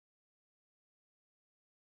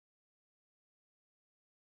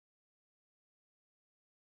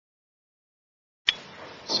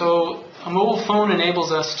So a mobile phone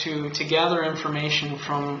enables us to gather information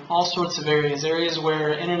from all sorts of areas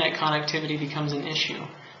where internet connectivity becomes an issue.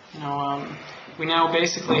 We now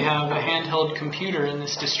basically have a handheld computer in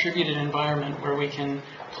this distributed environment where we can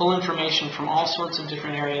pull information from all sorts of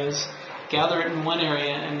different areas, gather it in one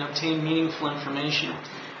area, and obtain meaningful information.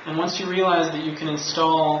 And once you realize that you can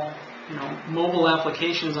install mobile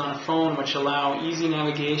applications on a phone which allow easy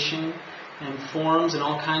navigation and forms and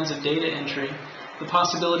all kinds of data entry, the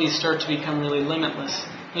possibilities start to become really limitless.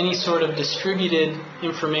 Any sort of distributed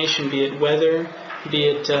information, be it weather, be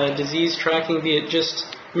it disease tracking, be it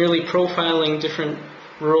just merely profiling different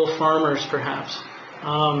rural farmers perhaps,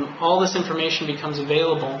 all this information becomes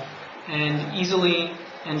available and easily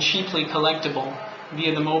and cheaply collectible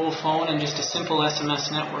via the mobile phone and just a simple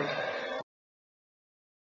SMS network.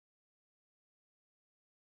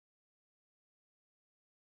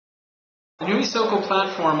 The new Esoko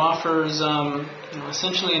platform offers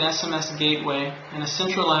essentially an SMS gateway and a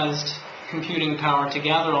centralized computing power to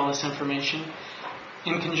gather all this information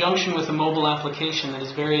in conjunction with a mobile application that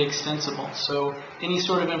is very extensible. So any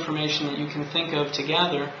sort of information that you can think of to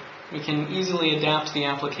gather, we can easily adapt the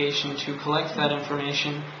application to collect that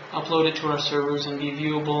information, upload it to our servers, and be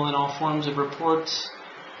viewable in all forms of reports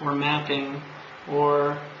or mapping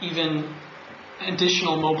or even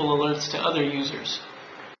additional mobile alerts to other users.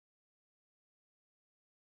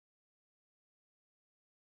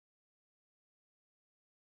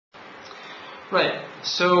 Right.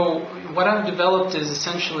 So what I've developed is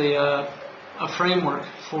essentially a framework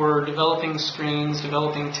for developing screens,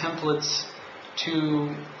 developing templates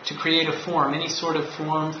to create a form, any sort of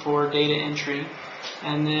form for data entry,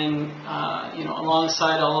 and then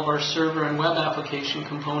alongside all of our server and web application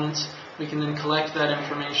components, we can then collect that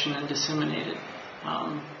information and disseminate it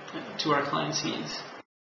to our clients' needs.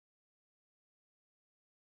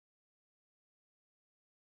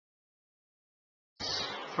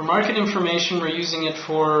 For market information, we're using it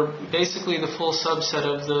for basically the full subset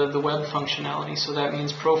of the web functionality. So that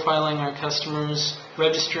means profiling our customers,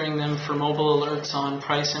 registering them for mobile alerts on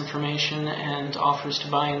price information and offers to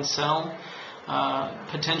buy and sell,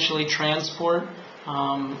 potentially transport,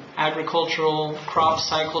 agricultural crop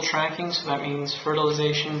cycle tracking. So that means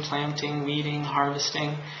fertilization, planting, weeding,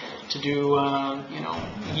 harvesting, to do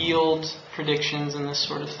yield predictions and this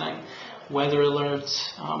sort of thing. Weather alerts.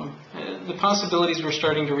 The possibilities we're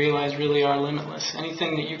starting to realize really are limitless.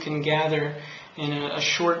 Anything that you can gather in a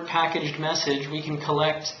short packaged message, we can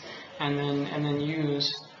collect and then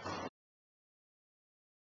use.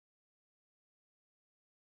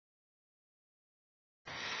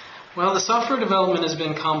 Well, the software development has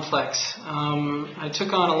been complex. I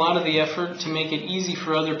took on a lot of the effort to make it easy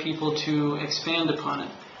for other people to expand upon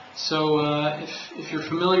it. So if you're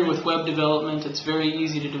familiar with web development, it's very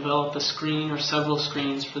easy to develop a screen or several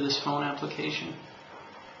screens for this phone application.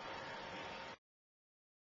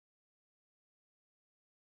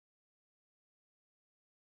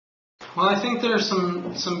 Well, I think there are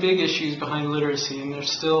some big issues behind literacy, and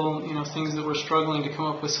there's still things that we're struggling to come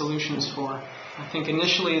up with solutions for. I think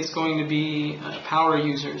initially it's going to be power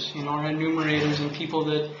users, our enumerators and people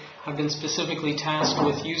that have been specifically tasked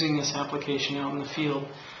with using this application out in the field.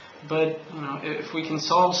 But if we can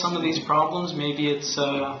solve some of these problems, maybe it's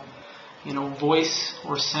voice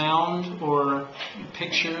or sound or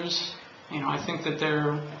pictures. I think that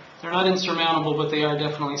they're not insurmountable, but they are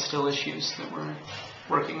definitely still issues that we're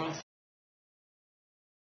working with.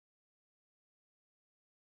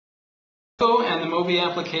 And the Mobi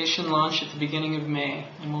application launched at the beginning of May,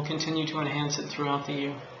 and we'll continue to enhance it throughout the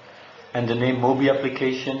year. And the name Mobi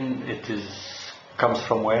application, comes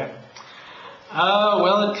from where?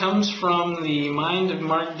 Well, it comes from the mind of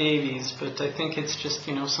Mark Davies, but I think it's just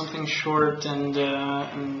something short and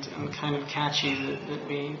kind of catchy that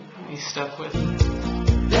we stuck with. They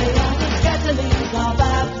are the Catalans of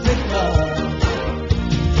Africa.